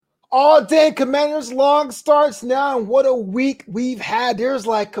All day Commanders log starts now, and what a week we've had. There's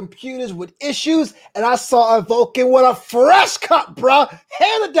like computers with issues, and I saw a Vulcan with a fresh cut, bro.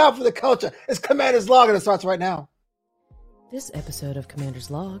 Hand it down for the culture. It's Commanders log, and it starts right now. This episode of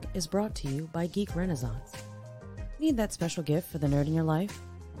Commander's Log is brought to you by Geek Renaissance. Need that special gift for the nerd in your life?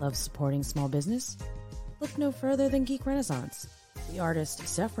 Love supporting small business? Look no further than Geek Renaissance. The artist,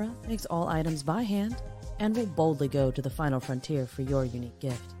 Sephra, makes all items by hand and will boldly go to the final frontier for your unique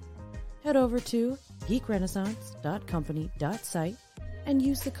gift. Head over to geekrenaissance.company.site and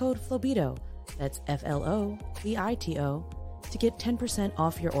use the code FLOBITO, that's FLOBITO, to get 10%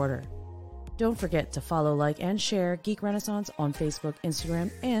 off your order. Don't forget to follow, like, and share Geek Renaissance on Facebook, Instagram,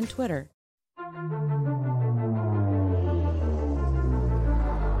 and Twitter.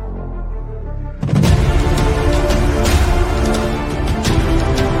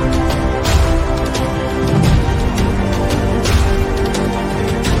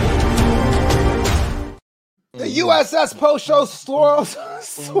 The USS Post Show swirls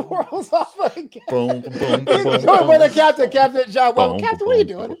off again. Boom, boom, boom, Joined by the Captain John. Well, Captain, what are you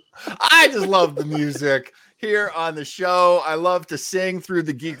doing? I just love the music here on the show. I love to sing through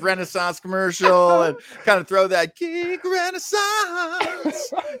the Geek Renaissance commercial and kind of throw that Geek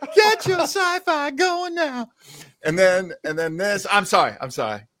Renaissance. Get your sci-fi going now. And then this. I'm sorry.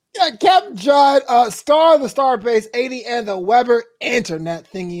 Yeah, Captain John, star of the Starbase 80 and the Weber internet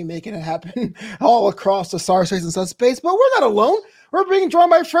thingy, making it happen all across the star space and subspace. But we're not alone. We're being joined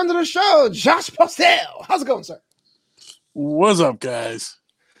by a friend of the show, Josh Postel. How's it going, sir? What's up, guys?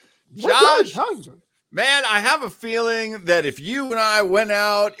 Josh, how you doing? man, I have a feeling that if you and I went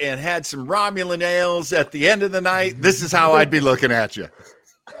out and had some Romulan ales at the end of the night, this is how I'd be looking at you.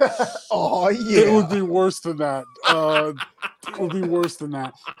 Oh, yeah. It would be worse than that. It would be worse than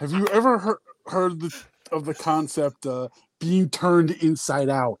that. Have you ever heard of the concept being turned inside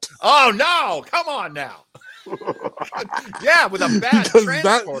out? Oh, no. Come on now. Yeah, with a bad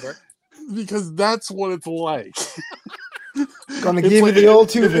transporter. Because that's what it's like. Gonna give you the old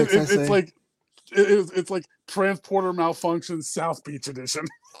two bits. It's like transporter malfunction South Beach edition.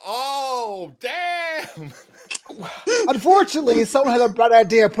 Oh, damn. Unfortunately, someone had a bad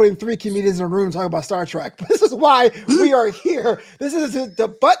idea of putting three comedians in a room talking about Star Trek. But this is why we are here. This is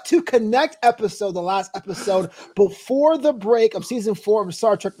the But to Connect episode, the last episode before the break of season 4 of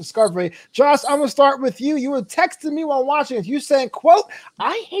Star Trek Discovery. Josh, I'm going to start with you. You were texting me while watching it. You saying, quote,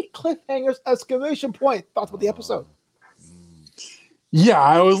 "I hate cliffhangers, exclamation point." Thoughts about the episode? Yeah,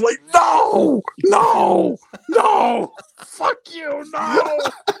 I was like, no, fuck you, no.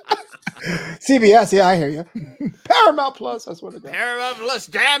 CBS, yeah, I hear you. Paramount Plus, that's what it is. Paramount Plus,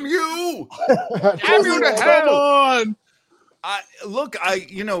 damn you! Damn you to Come hell! on. Look,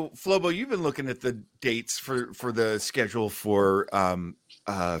 Flobo, you've been looking at the dates for the schedule for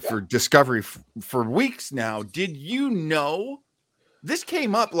Discovery for weeks now. Did you know this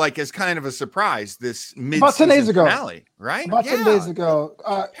came up like as kind of a surprise? This about 10 days ago, finale, right? About 10 days ago.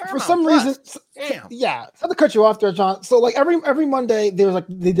 For some Plus. reason, Damn. yeah. Not to cut you off there, John. So like every Monday, there's like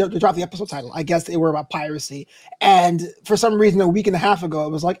they drop the episode title. I guess they were about piracy, and for some reason, a week and a half ago,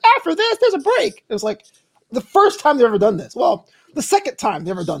 it was like after this, there's a break. It was like the first time they've ever done this. Well, the second time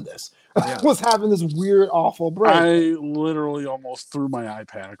they've ever done this was having this weird, awful break. I literally almost threw my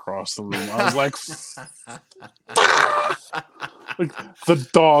iPad across the room. I was like, like the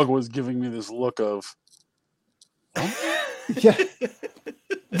dog was giving me this look of, Yeah,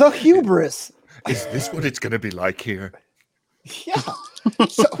 the hubris. Is this what it's going to be like here? Yeah.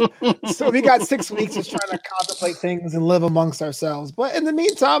 So we got 6 weeks of trying to contemplate things and live amongst ourselves. But in the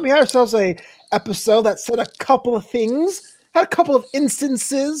meantime, we had ourselves a episode that said a couple of things, had a couple of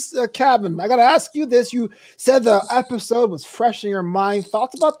instances. Cabin, I got to ask you this. You said the episode was fresh in your mind.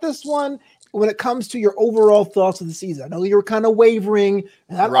 Thoughts about this one when it comes to your overall thoughts of the season? I know you were kind of wavering,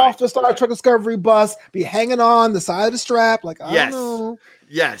 not off the Star Trek Discovery bus, be hanging on the side of the strap. Like, I don't know.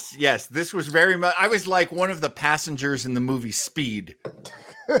 Yes. This was very much. I was like one of the passengers in the movie Speed.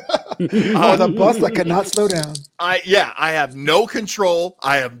 The bus that could not slow down. I have no control.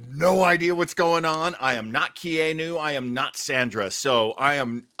 I have no idea what's going on. I am not Keanu. I am not Sandra. So I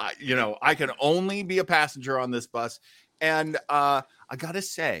can only be a passenger on this bus. And I gotta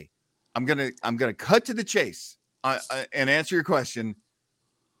say, I'm gonna cut to the chase and answer your question.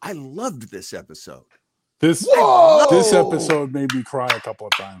 I loved this episode. this episode made me cry a couple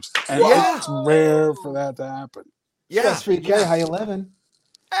of times. And it's rare for that to happen. Yeah. Stress-free K, how you living?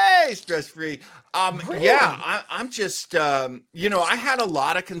 Hey, stress-free. I'm just, I had a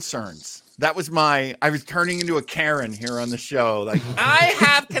lot of concerns. That was I was turning into a Karen here on the show. Like, I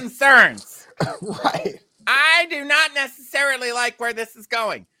have concerns. Right. I do not necessarily like where this is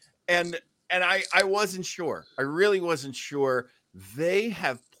going. and I wasn't sure. I really wasn't sure. They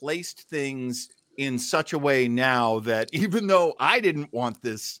have placed things in such a way now that even though I didn't want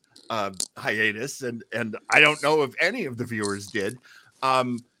this hiatus, and I don't know if any of the viewers did,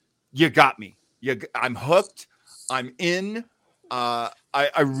 you got me. I'm hooked. I'm in. I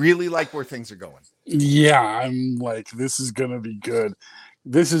really like where things are going. Yeah, I'm like, this is gonna be good.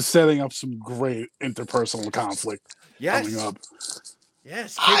 This is setting up some great interpersonal conflict coming up.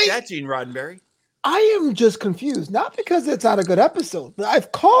 Yes, take that, Gene Roddenberry. I am just confused, not because it's not a good episode, but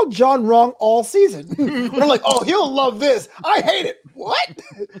I've called John wrong all season. They're like, oh, he'll love this. I hate it. What?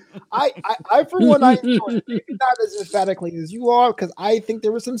 I for one, I enjoyed it. Maybe not as emphatically as you are, because I think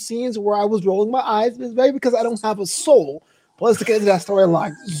there were some scenes where I was rolling my eyes, but it's maybe because I don't have a soul. But let's get into that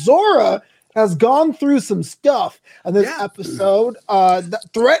storyline. Zora has gone through some stuff in this episode, not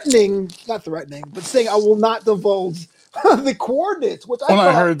threatening, but saying I will not divulge the coordinates. Which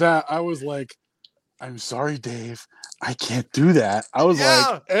I heard that, I was like, I'm sorry, Dave. I can't do that. I was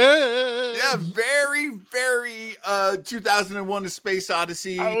like, yeah, very, very 2001: A Space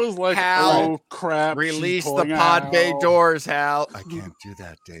Odyssey. I was like, Hal, oh crap! Release the pod bay doors, Hal. I can't do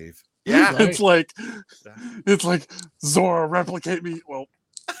that, Dave. Yeah, it's like Zora, replicate me. Well,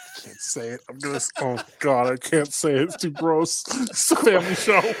 I can't say it. I'm gonna. Oh God, I can't say it. It's too gross. It's a family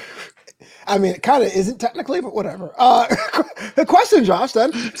show. I mean, it kind of isn't technically, but whatever. The question, Josh,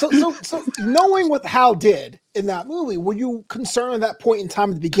 then. So knowing what Hal did in that movie, were you concerned at that point in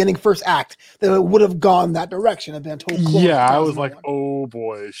time at the beginning, first act, that it would have gone that direction and been told? Yeah, I was like, oh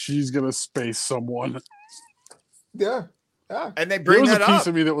boy, she's gonna space someone. Yeah. And they bring that up. There was a piece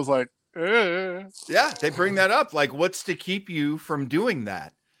of me that was like, yeah, they bring that up. Like, what's to keep you from doing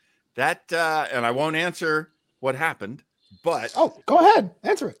that? That, and I won't answer what happened, but go ahead,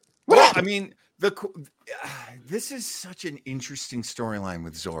 answer it. Well, I mean, this is such an interesting storyline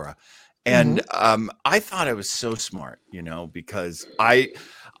with Zora, and I thought I was so smart, because I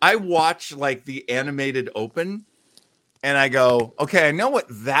watch like the animated open, and I go, okay, I know what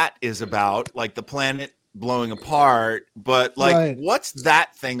that is about, like the planet blowing apart, but like, what's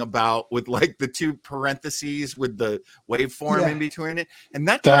that thing about with like the two parentheses with the waveform in between it, and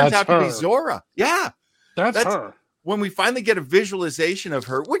that turns out to be Zora. Yeah, that's her. When we finally get a visualization of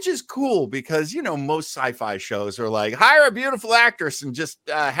her, which is cool because, most sci-fi shows are like, hire a beautiful actress and just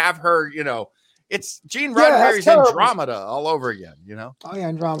have her, it's Gene Roddenberry's Andromeda all over again, Oh, yeah,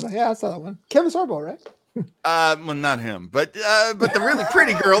 Andromeda. Yeah, I saw that one. Kevin Sorbo, right? Well, not him, but the really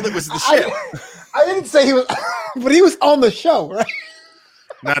pretty girl that was the ship. I didn't say he was, but he was on the show, right?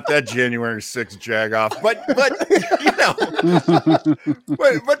 Not that January 6th jagoff, but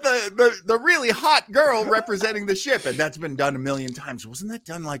the really hot girl representing the ship, and that's been done a million times. Wasn't that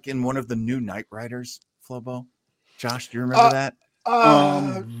done like in one of the new Knight Riders, Flobo? Josh, do you remember that?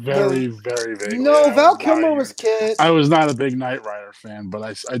 Very, very vaguely. No, Val Kilmer was kid. I was not a big Knight Rider fan, but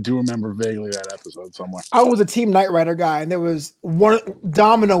I do remember vaguely that episode somewhere. I was a Team Knight Rider guy, and there was one.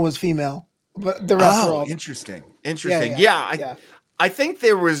 Domino was female, but the rest were all interesting. Yeah. I think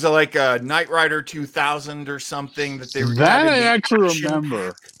there was like a Knight Rider 2000 or something that they were. That I actually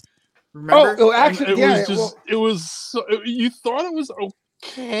remember. Remember? Oh, actually, it was. You thought it was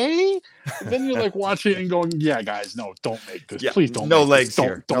okay, then you're like watching it and going, "Yeah, guys, no, don't make this. Please don't. No legs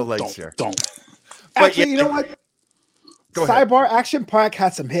here. No legs here. Don't." Actually, you know what? Sidebar Action Park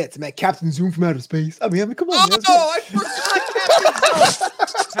had some hits. Man, Captain Zoom from outer space. I mean, come on. I forgot Captain Zoom.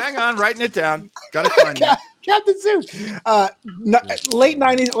 Hang on, writing it down. Got to find it. Captain Zoom. Late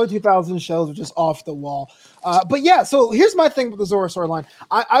 90s, early 2000s shows were just off the wall. But yeah, so here's my thing with the Zora storyline.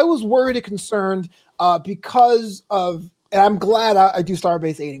 I was worried and concerned because of, and I'm glad I do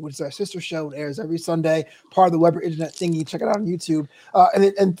Starbase 80, which is our sister show. It airs every Sunday, part of the Weber Internet thingy. Check it out on YouTube.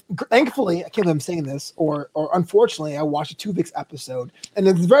 And thankfully, I can't believe I'm saying this, or unfortunately, I watched a Tuvix episode, and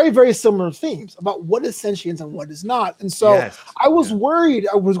it's very, very similar themes about what is sentience and what is not. And so I was worried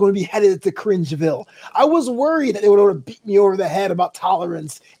I was going to be headed to Cringeville. I was worried that they would beat me over the head about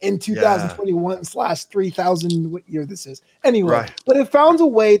tolerance in 2021/3000, what year this is. Anyway, but it found a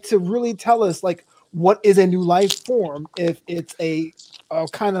way to really tell us, like, what is a new life form if it's a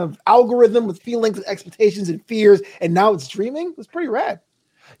kind of algorithm with feelings and expectations and fears, and now it's dreaming? It's pretty rad.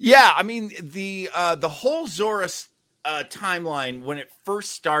 Yeah, I mean, the whole Zora timeline when it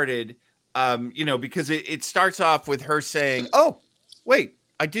first started, because it starts off with her saying, "Oh, wait,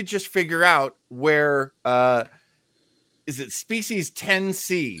 I did just figure out where is it species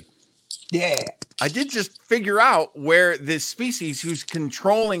 10C." Yeah. I did just figure out where this species who's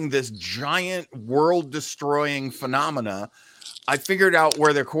controlling this giant world-destroying phenomena, I figured out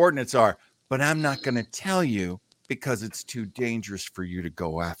where their coordinates are, but I'm not going to tell you because it's too dangerous for you to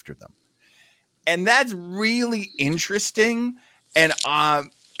go after them. And that's really interesting. And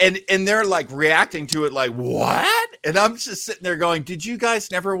they're like reacting to it like, what? And I'm just sitting there going, did you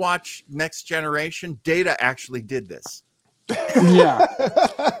guys never watch Next Generation? Data actually did this. Yeah.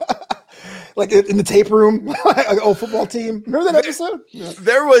 Like in the tape room, like an old football team. Remember that episode? Yeah.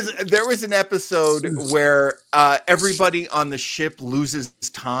 There was an episode where everybody on the ship loses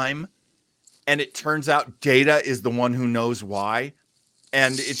time, and it turns out Data is the one who knows why.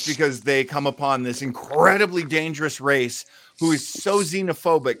 And it's because they come upon this incredibly dangerous race who is so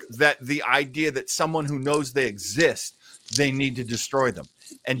xenophobic that the idea that someone who knows they exist, they need to destroy them.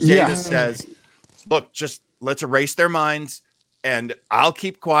 And Data says, look, just let's erase their minds and I'll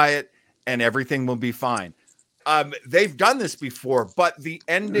keep quiet and everything will be fine. They've done this before, but the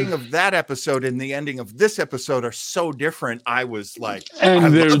ending of that episode and the ending of this episode are so different. I was like,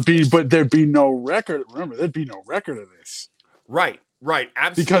 and there'd be no record. Remember, there'd be no record of this. Right.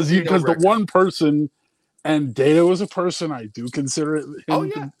 Absolutely. Because the one person, and Data was a person, I do consider it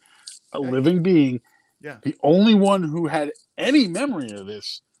a living being. Yeah. The only one who had any memory of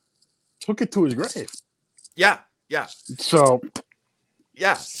this took it to his grave. Yeah. So,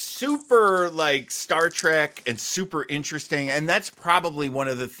 yeah, super like Star Trek and super interesting. And that's probably one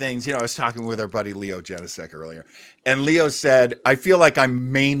of the things, I was talking with our buddy Leo Janisek earlier, and Leo said, I feel like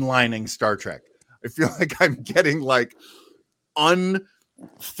I'm mainlining Star Trek. I feel like I'm getting like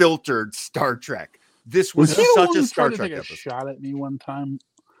unfiltered Star Trek. This was such a Star Trek episode. Shot at me one time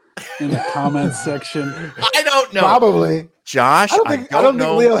in the comments section. I don't know. Probably. Josh, I don't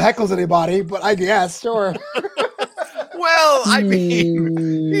think Leo heckles anybody, but I guess, sure. Well, I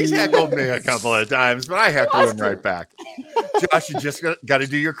mean, he's heckled me a couple of times, but I heckle him right back. Josh, you just got to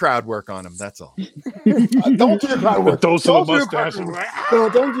do your crowd work on him. That's all. Don't do your crowd work. Those are the mustaches. No,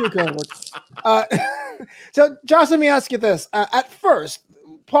 don't do your crowd work. So, Josh, let me ask you this. At first,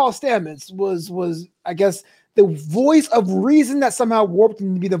 Paul Stamets was, I guess, the voice of reason that somehow warped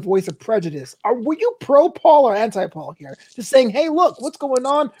him to be the voice of prejudice. Were you pro Paul or anti Paul here? Just saying, hey, look, what's going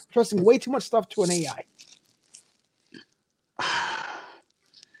on? Trusting way too much stuff to an AI.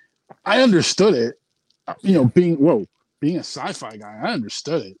 I understood it. Being a sci-fi guy, I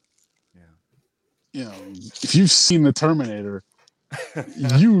understood it. Yeah. If you've seen the Terminator,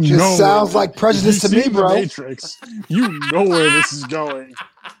 sounds like prejudice to me, bro. Matrix, you know where this is going.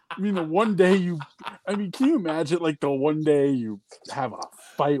 I mean, the one day can you imagine like the one day you have a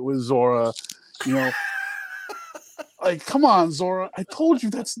fight with Zora, like, come on, Zora, I told you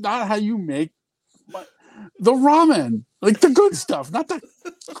that's not how you make the ramen, like the good stuff, not the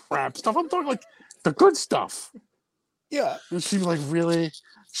crap stuff. I'm talking like the good stuff. Yeah. And she'd be like, really?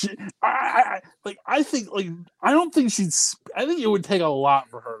 I think it would take a lot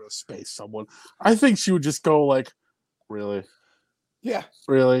for her to space someone. I think she would just go like, really? Yeah.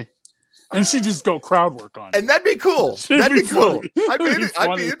 Really? And she'd just go crowd work on it. And that'd be cool. That'd be cool. I'd be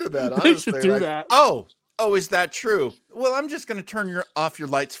into that. Honestly. They should do that. Oh, is that true? Well, I'm just going to turn off your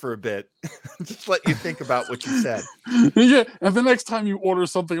lights for a bit. Just let you think about what you said. Yeah, and the next time you order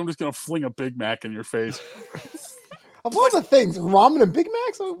something, I'm just going to fling a Big Mac in your face. Of all the things, ramen and Big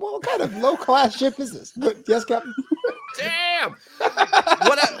Macs? What kind of low-class ship is this? Yes, Captain? Damn!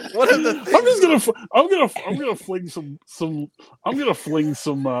 What are the things? I'm gonna fling some prosciutto.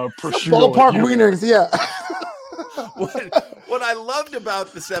 Ballpark wieners, yeah. What I loved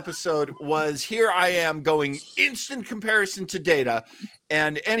about this episode was here I am going instant comparison to Data,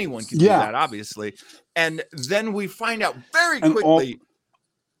 and anyone can do that, obviously. And then we find out very quickly.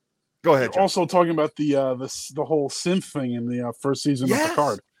 Go ahead. John. Also talking about the whole synth thing in the first season of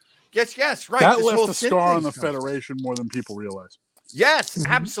Picard. Yes, right. That left a scar on the Federation more than people realize. Yes,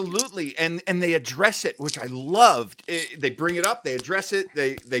 absolutely. And they address it, which I loved. They bring it up, they address it,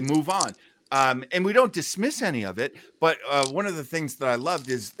 they move on. And we don't dismiss any of it, but one of the things that I loved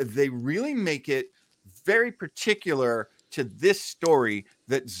is they really make it very particular to this story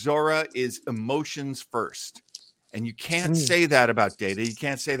that Zora is emotions first. And you can't say that about Data. You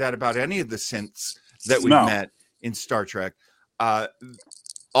can't say that about any of the synths that we've met in Star Trek.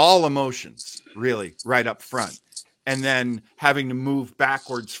 All emotions, really, right up front. And then having to move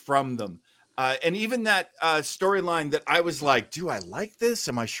backwards from them. And even that storyline that I was like, do I like this?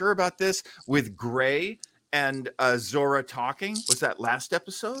 Am I sure about this? With Gray and Zora talking. Was that last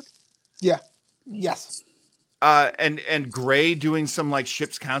episode? Yeah. Yes. And Gray doing some like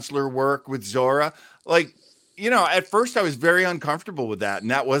ship's counselor work with Zora. Like, at first I was very uncomfortable with that.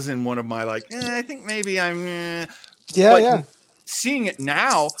 And that wasn't one of my like, I think maybe I'm. Yeah. Seeing it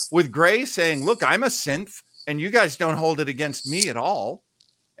now with Gray saying, look, I'm a synth and you guys don't hold it against me at all.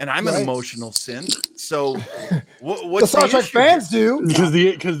 And I'm an emotional synth. So What's Star Trek issue fans here? do.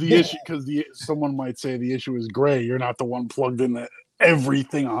 Because someone might say the issue is gray. You're not the one plugged into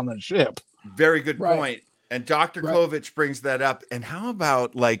everything on the ship. Very good Right. point. And Dr. Right. Kovich brings that up. And how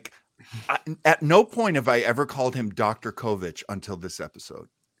about at no point have I ever called him Dr. Kovich until this episode.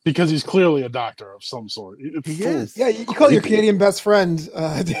 Because he's clearly a doctor of some sort. He is. Yeah, you call your Canadian best friend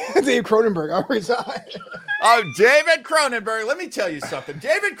Dave Cronenberg every time. Oh, David Cronenberg. Let me tell you something.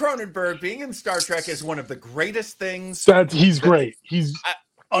 David Cronenberg being in Star Trek is one of the greatest things. He's great. He's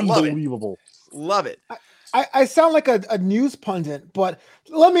unbelievable. Love it. I sound like a news pundit, but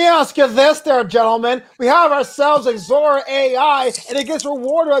let me ask you this there, gentlemen. We have ourselves a Zora AI, and it gets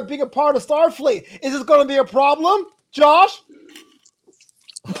rewarded by being a part of Starfleet. Is this going to be a problem, Josh?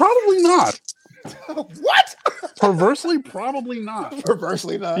 Probably not. What? Perversely, probably not.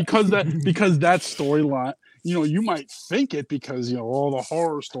 Perversely not. Because that storyline, you might think it because all the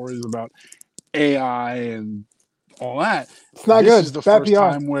horror stories about AI and all that. It's not this good. is the Bad first PR.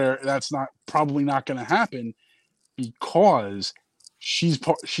 time where that's probably not going to happen because she's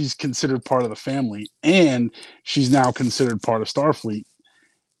considered part of the family and she's now considered part of Starfleet.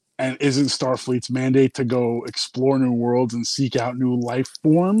 And isn't Starfleet's mandate to go explore new worlds and seek out new life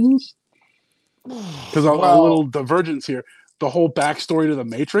forms? Because a little divergence here. The whole backstory to the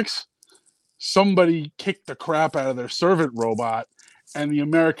Matrix, somebody kicked the crap out of their servant robot, and the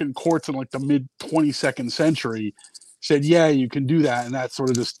American courts in like the mid 22nd century said, yeah, you can do that. And that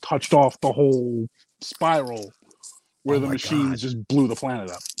sort of just touched off the whole spiral where the machines just blew the planet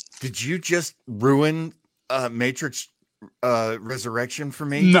up. Did you just ruin Matrix Resurrection for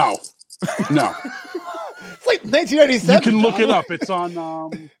me? No. It's like 1997. You can look it up. It's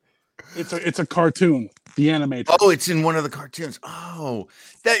on it's a cartoon, the Animatrix. Oh, it's in one of the cartoons. Oh,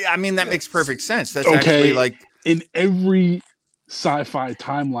 that makes perfect sense. That's actually like in every sci-fi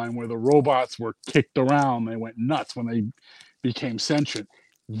timeline where the robots were kicked around, they went nuts when they became sentient.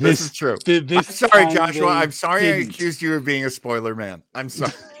 This is true. I'm sorry, Joshua. I'm sorry I accused you of being a spoiler man. I'm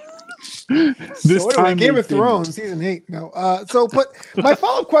sorry. Game of Thrones season 8. No. But my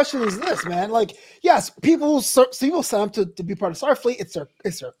follow-up question is this, man. Like, yes, people sign up to be part of Starfleet.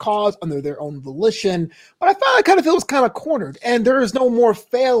 It's their cause under their own volition. But I found it feels kind of cornered, and there is no more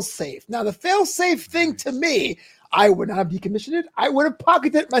fail-safe. Now, the fail-safe thing to me, I would not have decommissioned it. I would have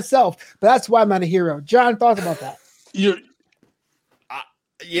pocketed it myself. But that's why I'm not a hero. John, thoughts about that?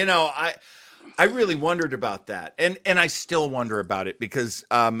 I really wondered about that, and I still wonder about it because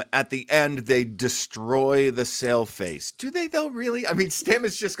at the end they destroy the sail face. Do they though? Really? I mean,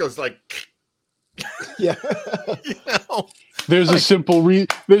 Stamets just goes like, yeah. There's a simple reason.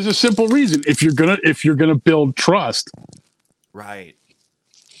 If you're gonna build trust, right.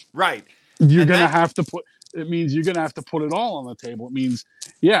 You're gonna have to put. It means you're gonna have to put it all on the table. It means,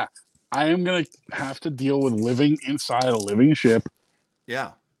 yeah, I am gonna have to deal with living inside a living ship.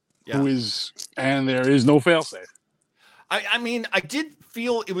 Yeah. And there is no failsafe. I mean, I did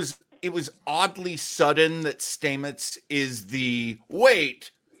feel it was oddly sudden that Stamets is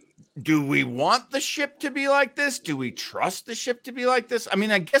wait, do we want the ship to be like this? Do we trust the ship to be like this? I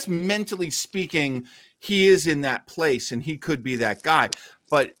mean, I guess mentally speaking, he is in that place and he could be that guy,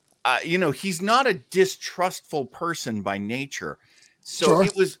 but he's not a distrustful person by nature. So Sure.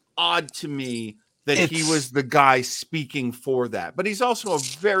 It was odd to me that he was the guy speaking for that, but he's also a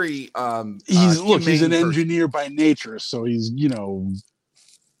very he's an person. engineer by nature, so he's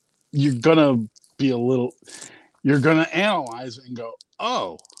you're gonna analyze it and go,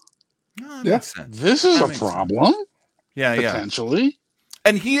 oh, makes sense. This is a problem. Potentially.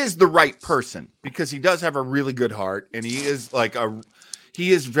 And he is the right person because he does have a really good heart, and he is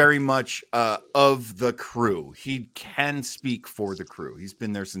he is very much of the crew. He can speak for the crew. He's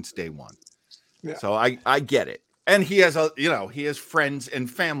been there since day one. Yeah. So I get it. And he has he has friends and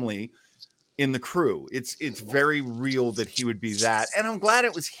family in the crew. It's very real that he would be that. And I'm glad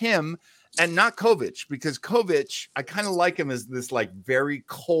it was him and not Kovich, because Kovich, I kind of like him as this like very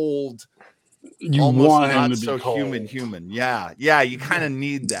cold, you almost want him not to be so cold. human. Yeah, you kind of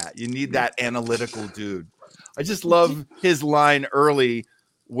need that. You need that analytical dude. I just love his line early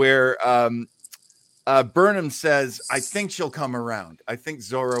where Burnham says, I think she'll come around. I think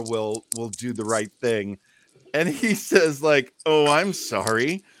Zora will do the right thing. And he says, like, oh, I'm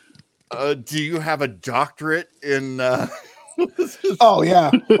sorry. Do you have a doctorate in oh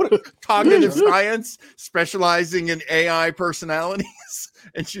yeah, cognitive science, specializing in AI personalities?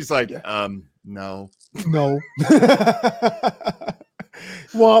 And she's like, no. Womp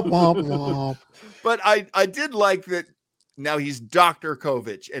womp womp. But I did like that. Now he's Dr.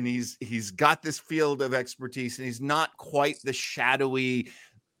 Kovich, and he's got this field of expertise, and he's not quite the shadowy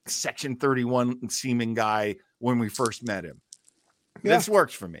Section 31 seeming guy when we first met him. Yeah. This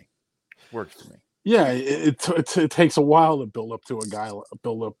works for me. Works for me. Yeah, it takes a while to build up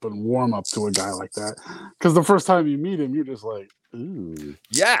and warm up to a guy like that. Because the first time you meet him, you're just like, ooh.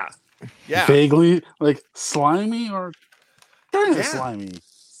 Yeah. Vaguely like slimy or kind of slimy.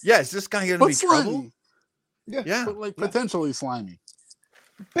 Yeah, is this guy gonna be trouble? Yeah. But like potentially slimy.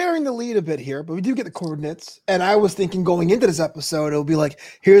 Bearing the lead a bit here, but we do get the coordinates. And I was thinking going into this episode, it'll be like,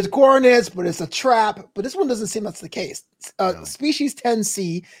 here's the coordinates, but it's a trap. But this one doesn't seem that's the case. No. Species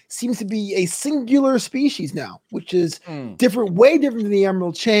 10C seems to be a singular species now, which is way different than the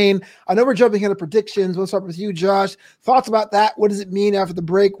Emerald Chain. I know we're jumping into predictions. We'll start with you, Josh. Thoughts about that? What does it mean after the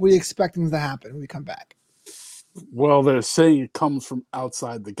break? What are you expecting to happen when we come back? Well, they're saying it comes from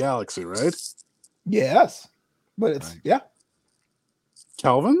outside the galaxy, right? Yes. But it's,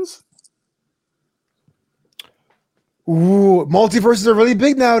 Kelvins? Ooh, multiverses are really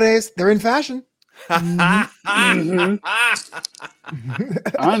big nowadays. They're in fashion. I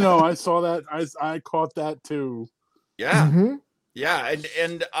know. I saw that. I caught that too. Yeah. Yeah.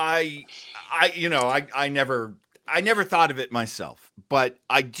 And I never thought of it myself, but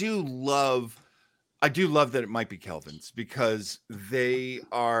I do love that it might be Kelvins because they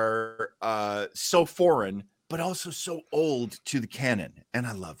are so foreign, but also so old to the canon. And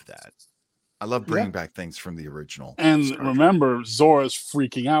I love that. I love bringing back things from the original. And remember, Zora's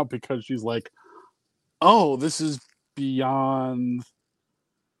freaking out because she's like, oh, this is beyond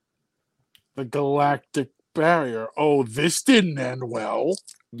the galactic barrier. Oh, this didn't end well.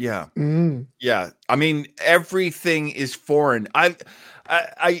 Yeah. Yeah. I mean, everything is foreign. I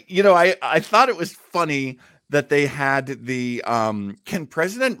thought it was funny that they had the can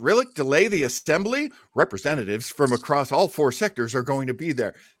President Rillick delay the assembly? Representatives from across all 4 sectors are going to be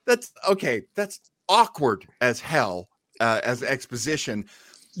there. That's okay. That's awkward as hell as exposition.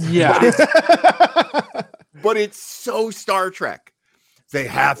 Yeah. But it's so Star Trek. They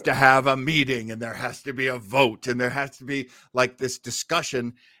have to have a meeting and there has to be a vote and there has to be like this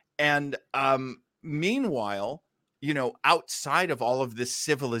discussion. And meanwhile, outside of all of this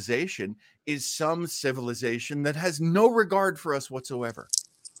civilization is some civilization that has no regard for us whatsoever.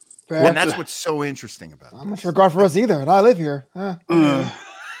 And that's what's so interesting about it. Not much regard for us either, and I live here.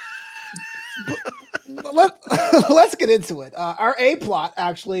 Let's get into it. Our A plot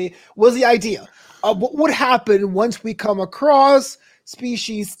actually was the idea of what would happen once we come across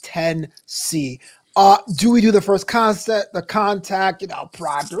species 10C. Do we do the first contact, Prime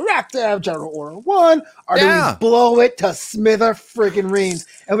Directive, General Order 1, or do we blow it to smither friggin' reams?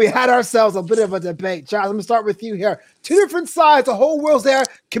 And we had ourselves a bit of a debate. Josh, let me start with you here. 2 different sides, the whole world's there.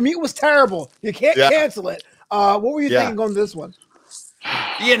 Commute was terrible. You can't cancel it. What were you thinking on this one?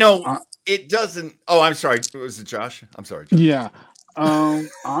 It doesn't. Oh, I'm sorry. Was it Josh? I'm sorry, Josh. Yeah.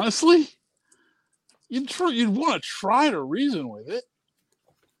 Honestly, you'd want to try to reason with it.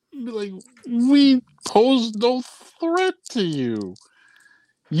 Be like, we pose no threat to you.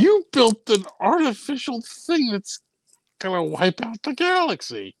 You built an artificial thing that's gonna wipe out the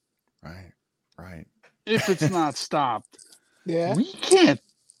galaxy. Right. If it's not stopped, we can't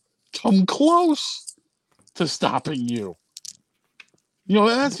come close to stopping you.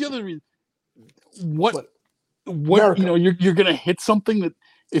 That's the other reason. What you're gonna hit something that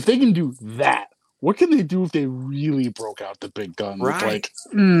if they can do that. What can they do if they really broke out the big gun? Right.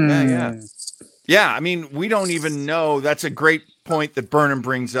 Yeah. I mean, we don't even know. That's a great point that Burnham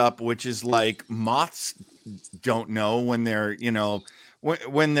brings up, which is like moths don't know when they're,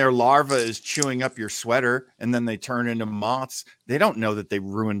 when their larva is chewing up your sweater and then they turn into moths. They don't know that they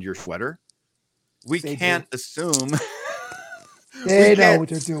ruined your sweater. We can't assume. They know what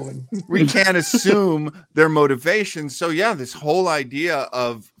they're doing. We can't assume their motivation. So yeah, this whole idea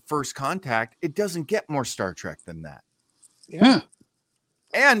of first contact, it doesn't get more Star Trek than that. Yeah.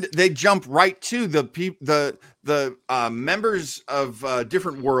 And they jump right to the members of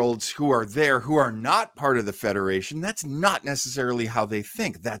different worlds who are there, who are not part of the Federation. That's not necessarily how they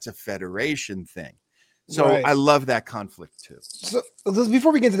think. That's a Federation thing. So I love that conflict too. So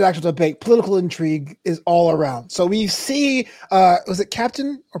before we get into the actual debate, political intrigue is all around. So we see, was it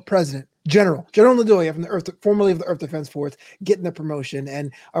Captain or President? General Nadoya from the Earth, formerly of the Earth Defense Force, getting the promotion.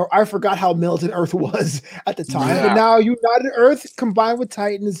 And I forgot how militant Earth was at the time. But now United Earth combined with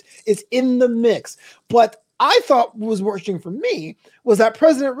Titan is in the mix. But I thought what was working for me was that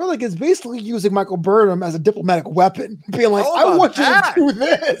President Rillick is basically using Michael Burnham as a diplomatic weapon, being like, I want you to do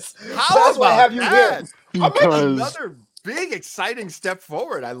this. That's why I have you here. Because another big exciting step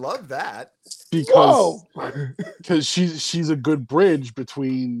forward. I love that. Because she's a good bridge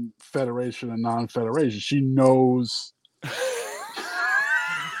between Federation and non-Federation. She knows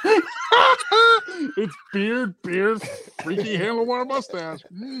It's beard, freaky handlebar mustache.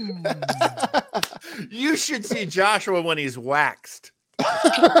 You should see Joshua when he's waxed.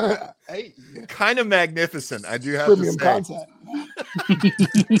 Hey, Kind of magnificent, I do have premium to say. content.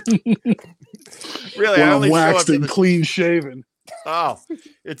 Really, I When I'm only show up waxed to and the clean shaven. Oh,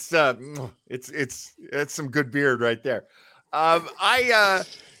 it's some good beard right there. I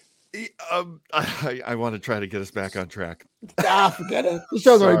want to try to get us back on track. Forget it. The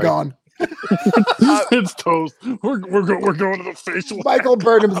show's already Sorry. gone. It's toast. We're going to the facial. Michael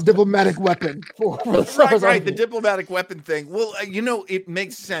Burnham's diplomatic weapon. For the Right, the diplomatic weapon thing. Well, it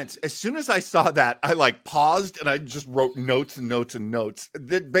makes sense. As soon as I saw that, I paused and I just wrote notes and notes and notes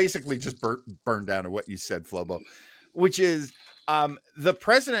that basically just burned down to what you said, Flobo, which is the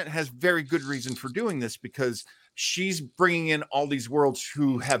president has very good reason for doing this because she's bringing in all these worlds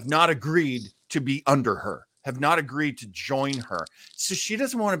who have not agreed to be under her, have not agreed to join her. So she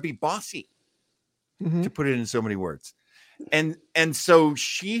doesn't want to be bossy, to put it in so many words. And so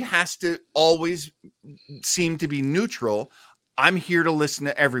she has to always seem to be neutral. I'm here to listen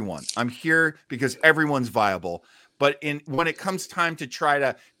to everyone. I'm here because everyone's viable. But when it comes time to try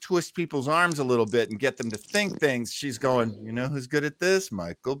to twist people's arms a little bit and get them to think things, she's going, you know who's good at this?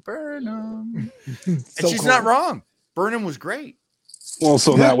 Michael Burnham. And she's not wrong. Burnham was great. Well,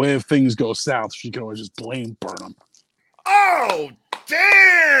 so that way if things go south, she can always just blame Burnham. Oh,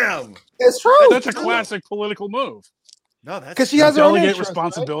 damn! It's true. That's a classic political move. No, that's because she has her own delegate interest,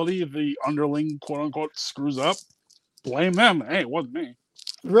 responsibility if the underling quote unquote screws up. Blame them. Hey, it wasn't me.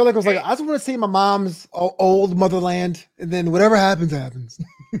 right? Really was like, I just want to see my mom's old motherland, and then whatever happens, happens.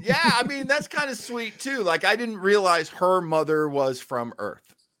 Yeah, I mean, that's kind of sweet too. Like, I didn't realize her mother was from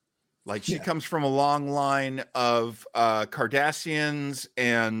Earth. Like, she comes from a long line of Cardassians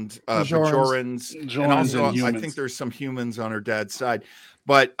and Bajorans. And also, I think there's some humans on her dad's side.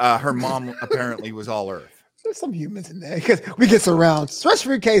 But her mom apparently was all Earth. There's some humans in there because we get around. Stretch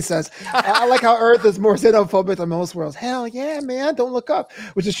for K says, I like how Earth is more xenophobic than most worlds. Hell yeah, man. Don't look up.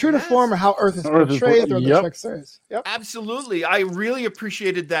 Which is true to form or how Earth is portrayed through the Trek series. Yep. Absolutely. I really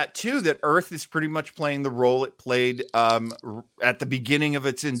appreciated that too, that Earth is pretty much playing the role it played at the beginning of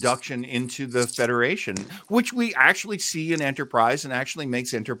its induction into the Federation, which we actually see in Enterprise and actually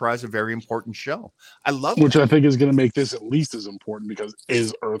makes Enterprise a very important show. I love it. Which I think is going to make this at least as important because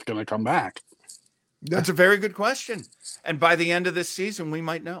is Earth going to come back? That's a very good question. And by the end of this season, we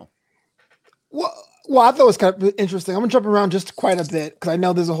might know. Well, I thought it was kind of interesting. I'm going to jump around just quite a bit because I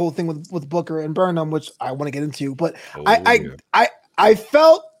know there's a whole thing with Booker and Burnham, which I want to get into. But I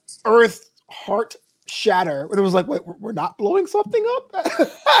felt Earth's heart shatter when it was like, wait, we're not blowing something up?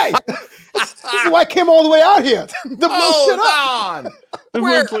 Hey, this is why I came all the way out here to blow shit up.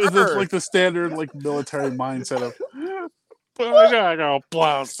 It's like the standard military mindset of, I gotta go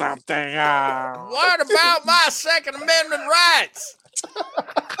blow something up. What about my Second Amendment rights?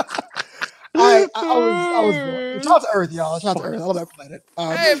 I was shout out to Earth, y'all. Shout out to Earth. I love that planet.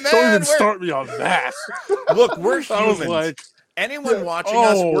 Hey, man, Don't even start me on that. Look, we're I was humans. like, anyone watching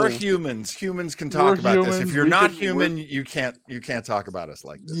us, we're humans. Humans can talk about this. If you're not human, you can't talk about us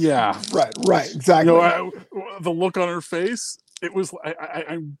like this. Yeah, right, exactly. The look on her face, it was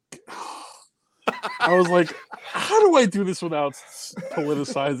I was like, how do I do this without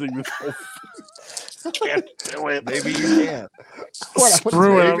politicizing this whole thing? I can't do it. Maybe you can't.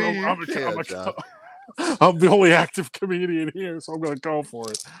 Screw it. I'm the only active comedian here, so I'm going to go for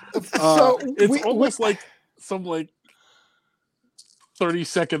it. It's almost like some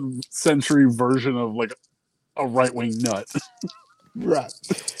 32nd century version of a right-wing nut. Right.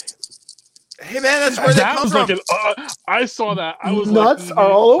 Hey man, that's where they come from. I saw that. I was nuts are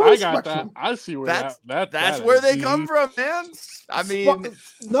all over. I got that. I see where that's where they come from, man. I mean,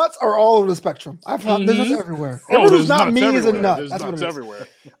 nuts are all over the spectrum. I've found there's nuts everywhere. There's not me everywhere. is a nut. There's that's nuts what it is. Everywhere.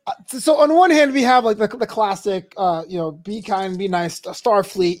 So on one hand, we have the classic, be kind, be nice.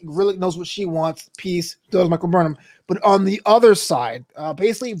 Starfleet really knows what she wants. Peace. Does Michael Burnham. But on the other side,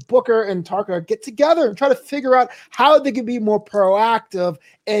 basically Booker and Tarka get together and try to figure out how they can be more proactive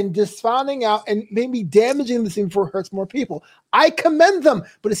and just finding out and maybe damaging the scene before it hurts more people. I commend them,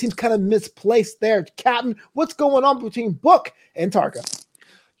 but it seems kind of misplaced there. Captain, what's going on between Book and Tarka?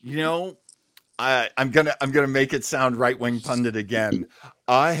 I'm gonna make it sound right-wing pundit again.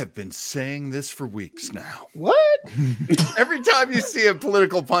 I have been saying this for weeks now. What? Every time you see a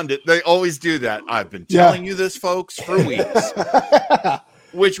political pundit, they always do that. I've been telling you this, folks, for weeks.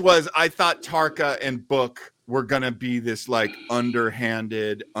 Which was, I thought Tarka and Book were gonna be this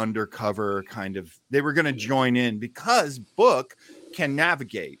underhanded, undercover kind of. They were gonna join in because Book can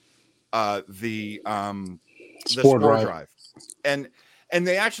navigate the spore drive. And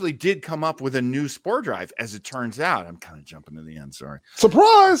they actually did come up with a new spore drive, as it turns out. I'm kind of jumping to the end, sorry.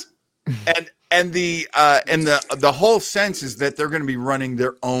 Surprise! And the whole sense is that they're going to be running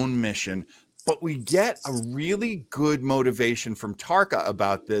their own mission. But we get a really good motivation from Tarka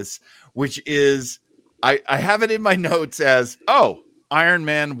about this, which is, I have it in my notes as, Iron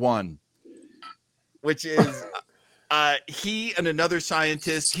Man 1, which is he and another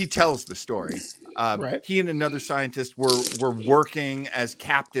scientist. He tells the story. Right. He and another scientist were working as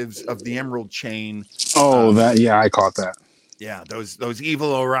captives of the Emerald Chain. I caught that. Yeah, those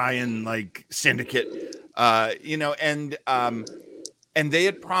evil Orion like syndicate, and they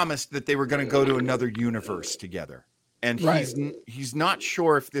had promised that they were going to go to another universe together. And he's not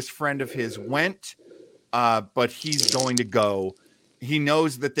sure if this friend of his went, but he's going to go. He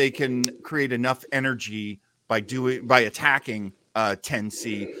knows that they can create enough energy by attacking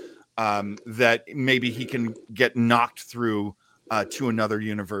 10C. That maybe he can get knocked through to another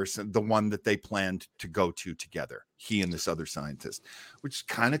universe, the one that they planned to go to together, he and this other scientist, which is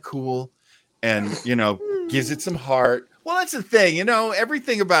kind of cool and, gives it some heart. Well, that's the thing,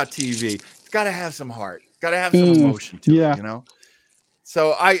 everything about TV, it's got to have some heart, got to have some emotion to it,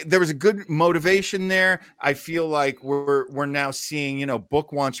 So there was a good motivation there. I feel like we're now seeing,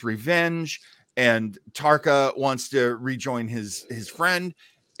 Book wants revenge and Tarka wants to rejoin his friend.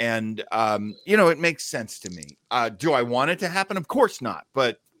 And, it makes sense to me. Do I want it to happen? Of course not.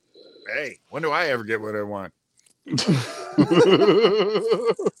 But, hey, when do I ever get what I want?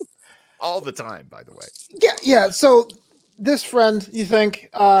 All the time, by the way. Yeah. So this friend, you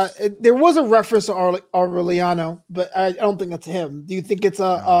think, there was a reference to Aureliano, but I don't think it's him. Do you think it's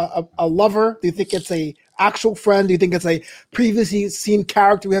a lover? Do you think it's a actual friend? Do you think it's a previously seen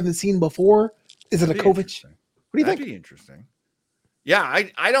character we haven't seen before? Is it a Kovich? What do you think? That'd be interesting. Yeah,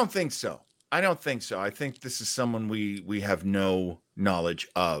 I don't think so. I think this is someone we have no knowledge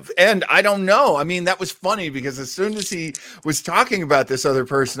of. And I don't know. I mean, that was funny because as soon as he was talking about this other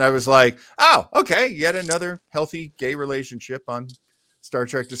person, I was like, oh, okay, yet another healthy gay relationship on Star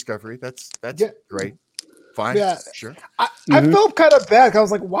Trek Discovery. That's great. Fine. Yeah. Sure. I felt kind of bad. I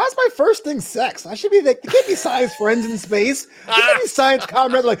was like, why is my first thing sex? I should be like, there can't be science friends in space. There can't be science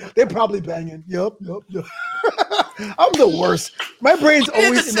comrades. Like, they're probably banging. Yup. I'm the worst. My brain's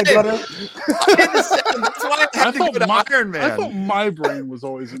always in the gutter. That's why I had to go to Iron Man. I thought my brain was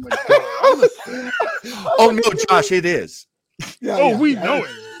always in the gutter. Oh, no, Josh, it is. We know it.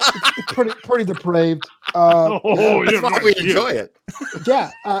 It's pretty depraved. That's why we enjoy it.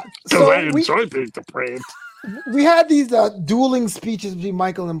 Yeah. So I enjoy being depraved. We had these dueling speeches between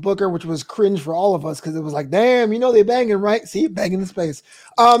Michael and Booker, which was cringe for all of us because it was like, damn, they banging, right? See, banging in space.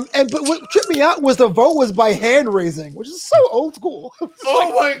 But what tripped me out was the vote was by hand raising, which is so old school.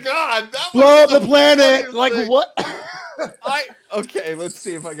 Oh my God. That was love the planet. Like thing. What? Okay, let's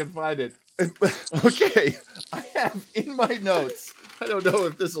see if I can find it. Okay. I have in my notes, I don't know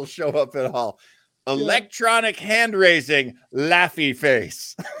if this will show up at all. Electronic hand raising, laughy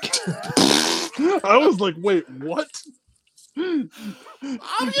face. I was like, wait, what? In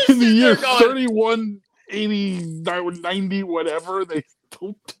the year 3180, 90, whatever, they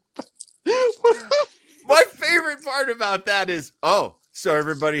My favorite part about that is, so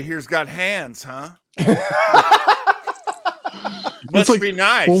everybody here's got hands, huh? Must like, be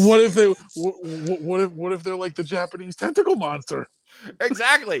nice. Well, what if they're like the Japanese tentacle monster?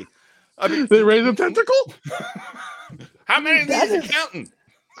 Exactly. I mean, they raise a tentacle? How many of these are counting?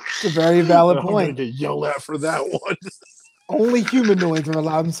 It's a very valid point. I'm gonna get yelled at for that one. Only humanoids are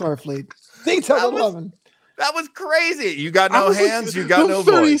allowed in Starfleet. They tell 11. That was crazy. You got no hands. Like, you got no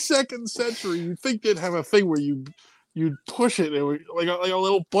voice. 32nd century. You think they'd have a thing where you push it, like a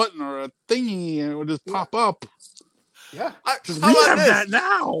little button or a thingy, and it would just pop up. Yeah. We have that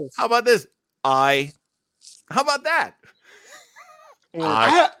now. How about this? How about that?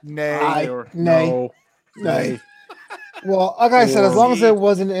 Nay. Well, like I said, as long as it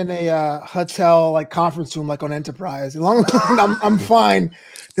wasn't in a hotel like conference room like on Enterprise, as long as I'm fine.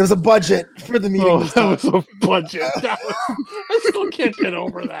 There was a budget for the meeting. That was a budget. I still can't get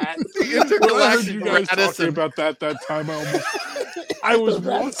over that. I heard you guys talking about that time. I was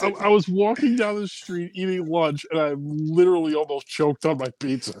walking down the street eating lunch, and I literally almost choked on my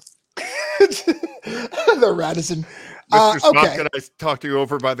pizza. The Radisson. Mr. Spock, can I talk to you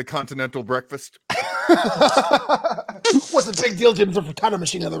over by the continental breakfast? What's the big deal, Jim? There's a Furtado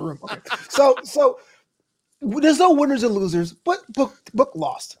machine in the room. Okay. So there's no winners and losers, but book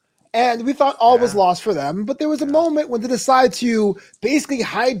lost. And we thought all was lost for them, but there was a moment when they decided to basically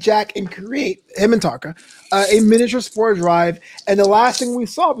hijack and create, him and Tarka, a miniature spore drive. And the last thing we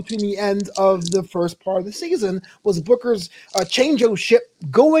saw between the end of the first part of the season was Booker's Change-O ship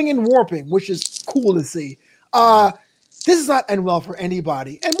going and warping, which is cool to see. This does not end well for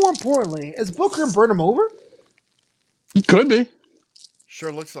anybody. And more importantly, is Booker and Burnham over? It could be.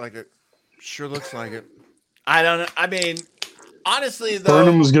 Sure looks like it. I don't know. I mean, honestly, though,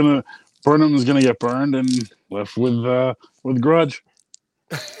 Burnham is gonna get burned and left with grudge.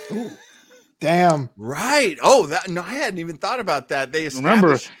 Ooh, damn. Right. Oh, I hadn't even thought about that. They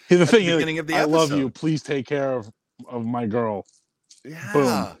Remember, the thing is, beginning of the I episode. love you. Please take care of my girl. Yeah.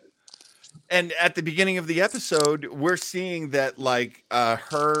 Boom. And at the beginning of the episode, we're seeing that like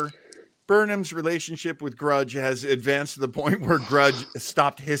Burnham's relationship with Grudge has advanced to the point where Grudge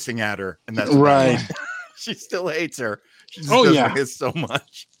stopped hissing at her, and that's right. She still hates her. She just doesn't hiss so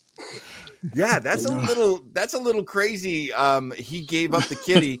much. Yeah, that's a little crazy. He gave up the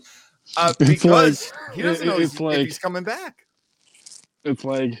kitty because he doesn't know if he's coming back. It's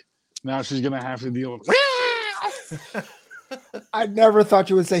like now she's gonna have to deal with. I never thought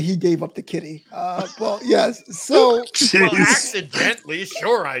you would say he gave up the kitty. Well, yes. So accidentally,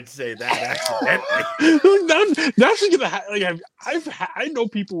 sure, I'd say that accidentally. now she's gonna I know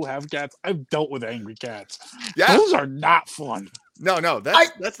people who have cats. I've dealt with angry cats. Yeah, those are not fun. No,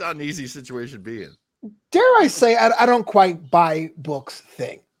 that's not an easy situation to be in. Dare I say, I don't quite buy Book's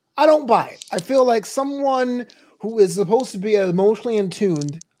thing. I don't buy it. I feel like someone who is supposed to be emotionally in tune,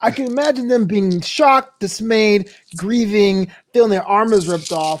 I can imagine them being shocked, dismayed, grieving, feeling their arm is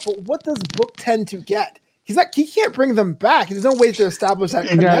ripped off. But what does Book tend to get? He can't bring them back. There's no way to establish that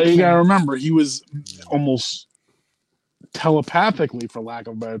connection. You gotta remember, he was almost telepathically, for lack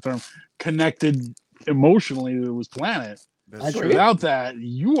of a better term, connected emotionally to his planet. Without that,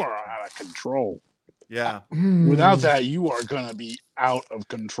 you are out of control. Yeah. Without that, you are gonna be out of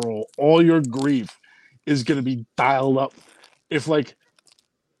control. All your grief is gonna be dialed up. If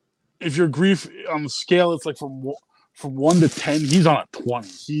your grief on the scale, it's like from 1 to 10, he's on a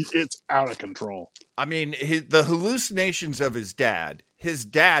 20. It's out of control. I mean, the hallucinations of his dad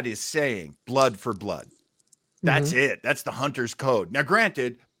is saying blood for blood. That's it. That's the hunter's code. Now,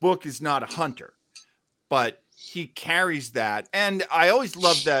 granted, Book is not a hunter, but he carries that. And I always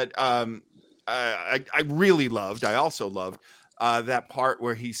loved that. I also loved that part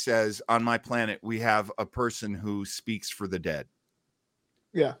where he says, on my planet, we have a person who speaks for the dead.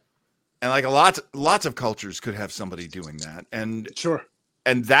 Yeah. And like lots of cultures could have somebody doing that. And sure.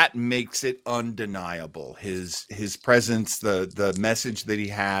 And that makes it undeniable. His presence, the message that he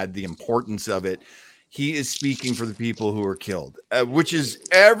had, the importance of it. He is speaking for the people who are killed, which is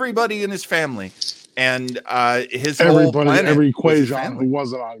everybody in his family and his whole planet, every Quajon who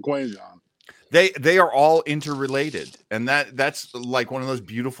wasn't on Quajon. They are all interrelated, and that's like one of those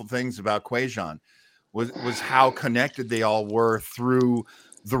beautiful things about Quajon was how connected they all were through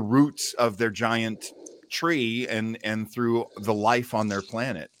the roots of their giant tree and through the life on their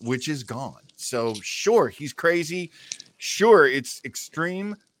planet, which is gone. So sure, he's crazy. Sure, it's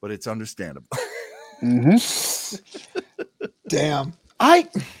extreme, but it's understandable. Damn.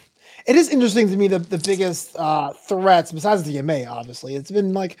 It is interesting to me the biggest threats besides the DMA, obviously. It's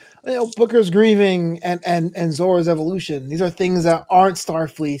been like Booker's grieving and Zora's evolution. These are things that aren't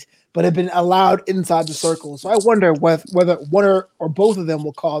Starfleet, but have been allowed inside the circle. So I wonder whether one or both of them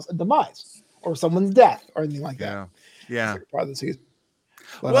will cause a demise or someone's death or anything like that. Yeah. Part of the season.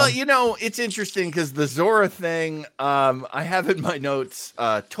 But, well, it's interesting because the Zora thing, I have in my notes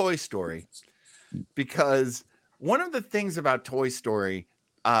Toy Story, because one of the things about Toy Story,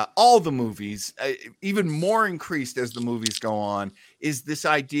 all the movies, even more increased as the movies go on, is this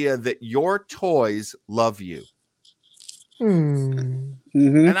idea that your toys love you. And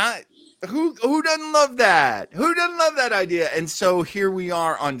who doesn't love that? Who doesn't love that idea? And so here we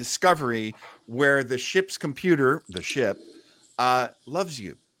are on Discovery, where the ship's computer, loves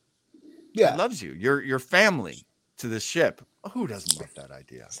you. Yeah, it loves you. Your family to the ship. Who doesn't love that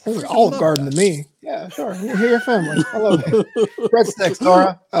idea? It's Olive Garden to me. Yeah, sure. You're your family. I love it. Breadsticks,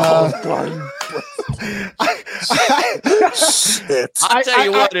 Dora. Olive Garden. I'll tell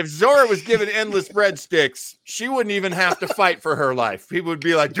you what, if Zora was given endless breadsticks, she wouldn't even have to fight for her life. People would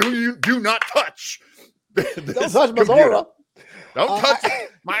be like, do not touch. Don't touch my Zora. Don't touch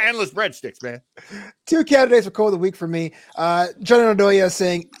my endless breadsticks, man. 2 candidates for Quote of the Week for me. Jonah Nadoya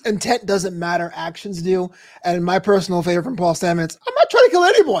saying intent doesn't matter, actions do. And my personal favorite from Paul Stamets, I'm not trying to kill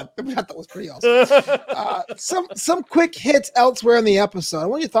anyone. I thought that was pretty awesome. Some quick hits elsewhere in the episode. I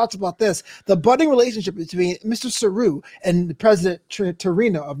want your thoughts about this. The budding relationship between Mr. Saru and President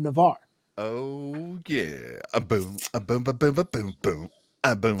Torino of Navarre. Oh, yeah. A boom, a boom, a boom, a boom, boom.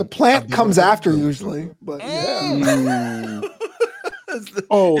 A boom. The plant comes after usually, but yeah.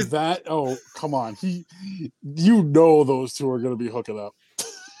 Come on. Those two are going to be hooking up.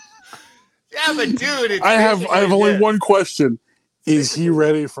 Yeah, but dude, I have only one question. Is he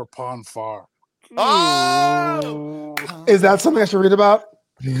ready for Pon farr? Oh, is that something I should read about?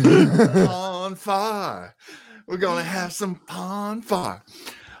 Pon farr. We're gonna have some Pon farr.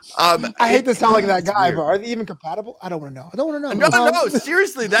 I hate to sound like that guy, but are they even compatible? I don't want to know. No,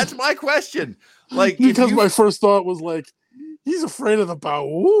 seriously, that's my question. Like, because my first thought was like, he's afraid of the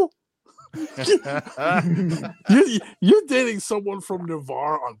Baul. You're dating someone from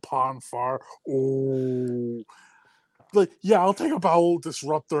Navarre on Pon farr. Oh, like yeah, I'll take a Baul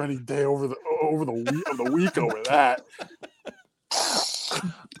disruptor any day over the week over that.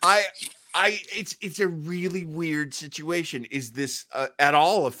 It's a really weird situation. Is this at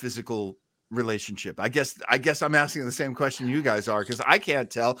all a physical relationship? I guess I'm asking the same question you guys are, because I can't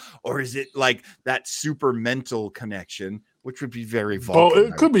tell. Or is it like that super mental connection, which would be very Vulcan?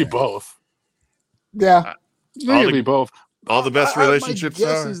 It could be both. Yeah, it could be both. All the best relationships my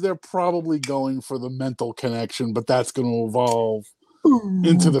guess is they're probably going for the mental connection, but that's going to evolve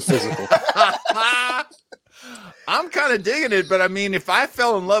into the physical. I'm kind of digging it, but I mean, if I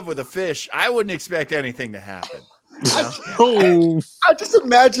fell in love with a fish, I wouldn't expect anything to happen. I just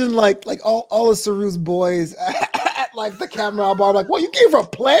imagine like all of Saru's boys at like the camera bar, like, "What, you gave her a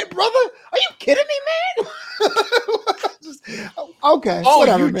plant, brother? Are you kidding me, man?" Okay. Oh,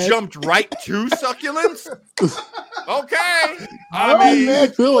 whatever, you man. jumped right to succulents? Okay. I mean,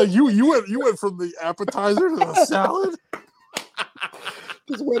 man. Feel like you went from the appetizer to the salad.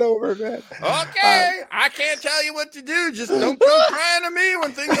 Just went over, man. Okay. I can't tell you what to do. Just don't come crying to me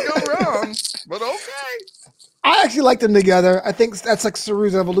when things go wrong. But okay. I actually like them together. I think that's like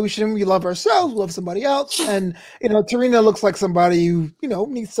Saru's evolution. We love ourselves, we love somebody else. And, Torina looks like somebody who,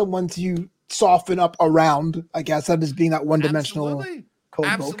 needs someone to soften up around, I guess. That is being that one-dimensional code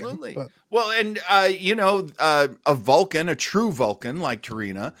Absolutely. Vulcan. Well, and, a Vulcan, a true Vulcan like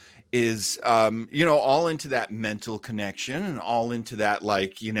Torina is, all into that mental connection and all into that,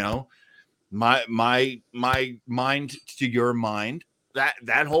 like, my mind to your mind.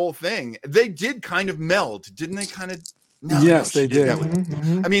 That whole thing, they did kind of meld, didn't they? Kind of. No, yes, they did.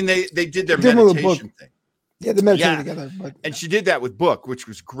 I mean, they did their meditation thing. Yeah, they meditated together. And she did that with Book, which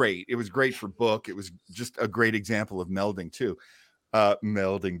was great. It was great for Book. It was just a great example of melding too.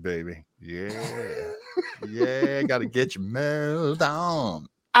 Melding, baby. Yeah, yeah. Got to get your meld on.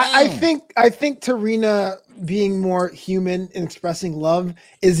 I think Torina being more human and expressing love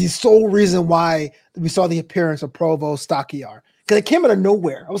is the sole reason why we saw the appearance of Provost Stachys. Because it came out of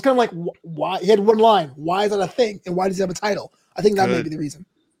nowhere. I was kind of like, why? He had one line. Why is that a thing? And why does he have a title? I think that may be the reason.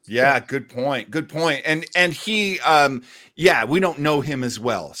 Yeah, good point. Good point. And he, we don't know him as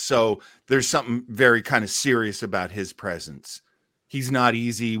well. So there's something very kind of serious about his presence. He's not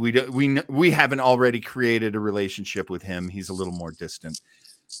easy. We haven't already created a relationship with him. He's a little more distant.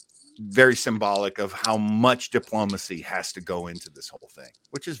 Very symbolic of how much diplomacy has to go into this whole thing,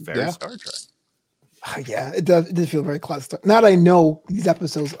 which is very Star Trek. Yeah, it does. It did feel very classic. Now that I know these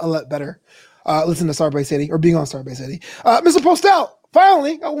episodes a lot better, listen to Starbase 80 or being on Starbase 80. Mr. Postel,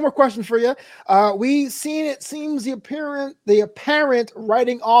 finally, got one more question for you. We seen, it seems, the apparent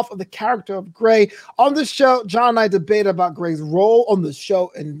writing off of the character of Gray on the show. John and I debate about Gray's role on the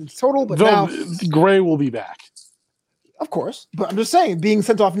show in total, but now Gray will be back. Of course, but I'm just saying, being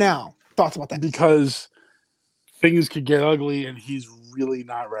sent off now. Thoughts about that? Because things could get ugly, and he's really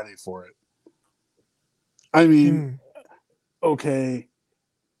not ready for it. I mean, okay.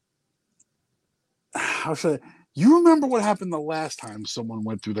 How should you remember what happened the last time someone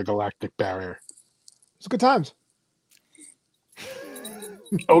went through the galactic barrier? It's good times.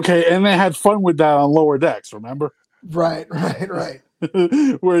 Okay, and they had fun with that on Lower Decks, remember? Right.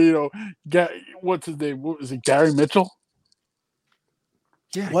 Where, what's his name? What was it, Gary Mitchell?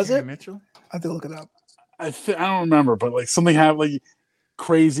 Yeah, was Gary it? Mitchell? I have to look it up. I don't remember, but like something had like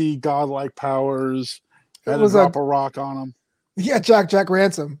crazy godlike powers. Had to drop a rock on him. Yeah, Jack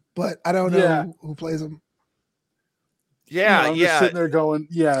Ransom, but I don't know who plays him. Yeah, I'm just sitting there going,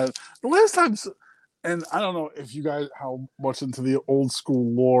 the last time, and I don't know if you guys how much into the old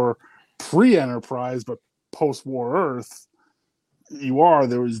school lore pre-Enterprise, but post-war Earth, you are,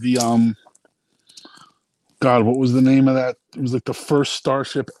 there was the God, what was the name of that? It was like the first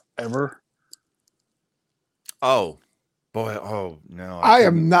starship ever. Oh boy! Oh no! I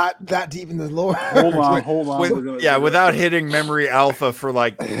am not that deep in the lore. Hold on. Without hitting memory alpha for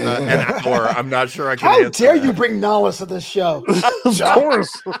like an hour, I'm not sure I can. How dare you bring knowledge to this show? Of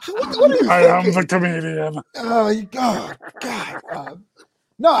course, What are you I am thinking? the comedian. Oh, God.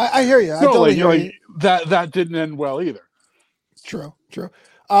 No, I hear you. I No, totally hear you. that didn't end well either. True.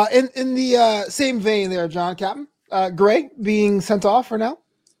 In the same vein there, John Captain, Gray being sent off for now.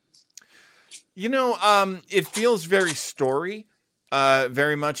 You know, it feels very story,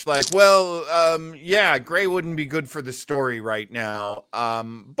 very much like, well, yeah, Gray wouldn't be good for the story right now.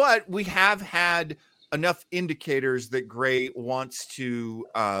 But we have had enough indicators that Gray wants to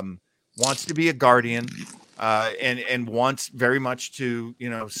be a guardian, and wants very much to,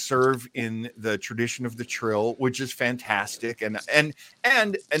 serve in the tradition of the Trill, which is fantastic, and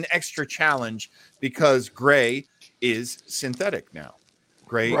an extra challenge because Gray is synthetic now.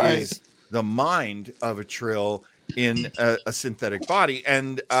 Gray is the mind of a Trill in a synthetic body,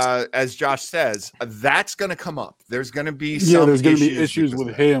 and as Josh says, that's going to come up. There's going to be there's going to be issues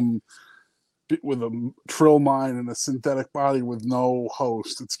with him, with a Trill mind and a synthetic body with no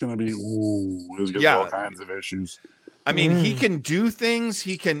host. It's going to be there's going to be all kinds of issues. I mean, he can do things.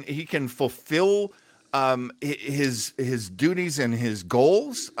 He can fulfill his duties and his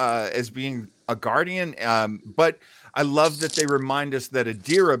goals as being a guardian, but I love that they remind us that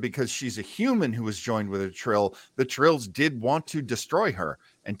Adira, because she's a human who was joined with a Trill, the Trills did want to destroy her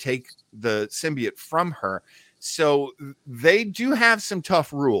and take the symbiote from her. So they do have some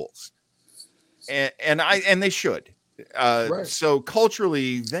tough rules, and they should. So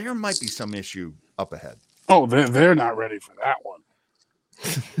culturally, there might be some issue up ahead. Oh, they're not ready for that one.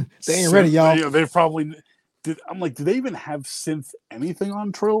 They ain't ready, y'all. They probably did. I'm like, do they even have synth anything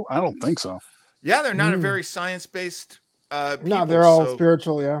on Trill? I don't think so. Yeah, they're not a very science-based No, they're all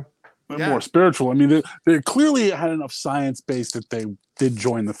spiritual, yeah. They're more spiritual. I mean, they clearly had enough science-based that they did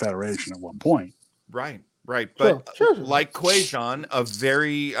join the Federation at one point. Right. But sure. like Quajon, a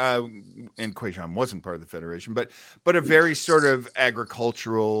very and Quajon wasn't part of the Federation, but a very sort of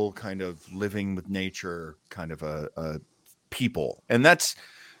agricultural kind of living with nature kind of a people. And that's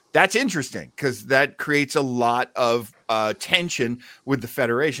interesting because that creates a lot of tension with the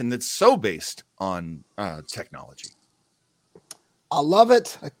Federation that's so based on technology. I love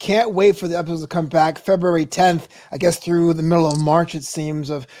it. I can't wait for the episodes to come back February 10th, I guess through the middle of March, it seems,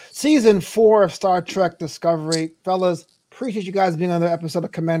 of season 4 of Star Trek Discovery. Fellas, appreciate you guys being on another episode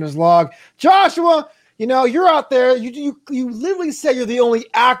of Commander's Log. Joshua, you're out there. You literally say you're the only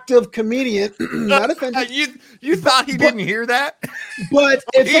active comedian. Not offended. You thought he didn't hear that? But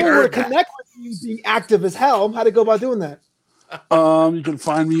if someone were to connect with you being active as hell, how to go about doing that? You can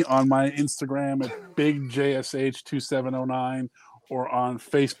find me on my Instagram at BigJSH2709 or on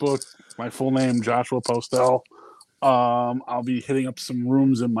Facebook, my full name, Joshua Postel. I'll be hitting up some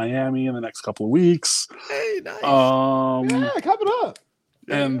rooms in Miami in the next couple of weeks. Hey, nice. Coming up.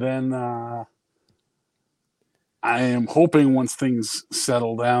 And then I am hoping once things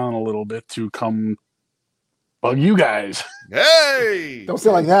settle down a little bit to come bug you guys. Hey! Don't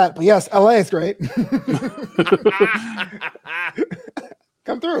say it like that. But yes, LA is great.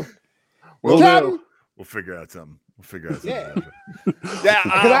 Come through. We'll figure out something. Yeah.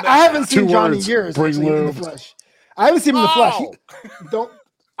 I haven't seen John in years. Bring in the flesh. I haven't seen him in the flesh.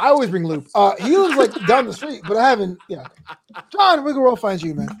 I always bring Loop. He lives like down the street, but I haven't. Yeah. John, where can world find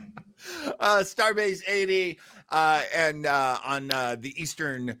you, man? Starbase 80 and on the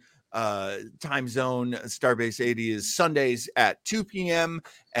Eastern time zone, Starbase 80 is Sundays at 2 p.m.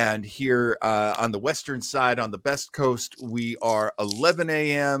 And here on the Western side, on the Best Coast, we are 11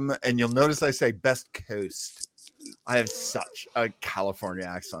 a.m. And you'll notice I say Best Coast. I have such a California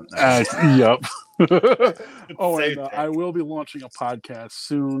accent now. Yep. And I will be launching a podcast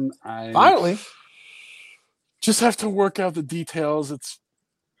soon. Finally. Just have to work out the details.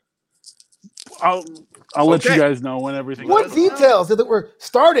 I'll let you guys know when everything. What details that we're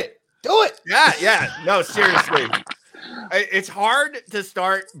started? Do it. Yeah. No, seriously. It's hard to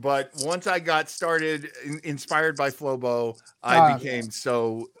start, but once I got started, inspired by Flobo, I became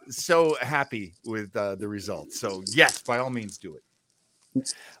so happy with the results. So yes, by all means, do it.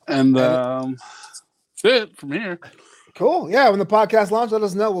 And that's it from here. Cool. Yeah, when the podcast launches, let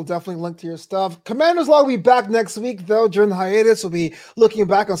us know. We'll definitely link to your stuff. Commander's Log will be back next week, though. During the hiatus, we'll be looking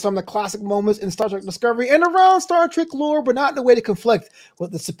back on some of the classic moments in Star Trek Discovery and around Star Trek lore, but not in a way to conflict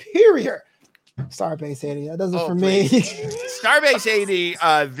with the superior Starbase 80. That does it Oh, for me. Starbase 80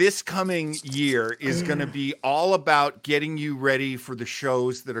 this coming year is going to be all about getting you ready for the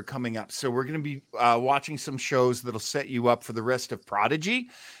shows that are coming up. So we're going to be watching some shows that'll set you up for the rest of Prodigy,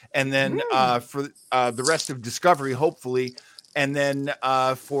 and then for the rest of Discovery, hopefully, and then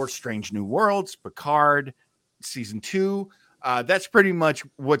for Strange New Worlds, Picard, season 2. That's pretty much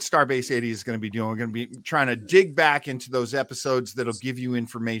what Starbase 80 is going to be doing. We're going to be trying to dig back into those episodes that'll give you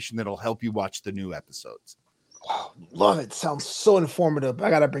information that'll help you watch the new episodes. Oh, love it. Sounds so informative.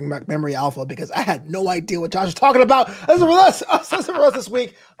 I got to bring back Memory Alpha because I had no idea what Josh was talking about. Listen for us this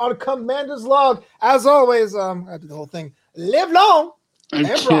week on Commander's Log. As always, I do the whole thing. Live long and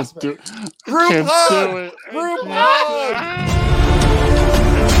prosper. Group hug! Group hug!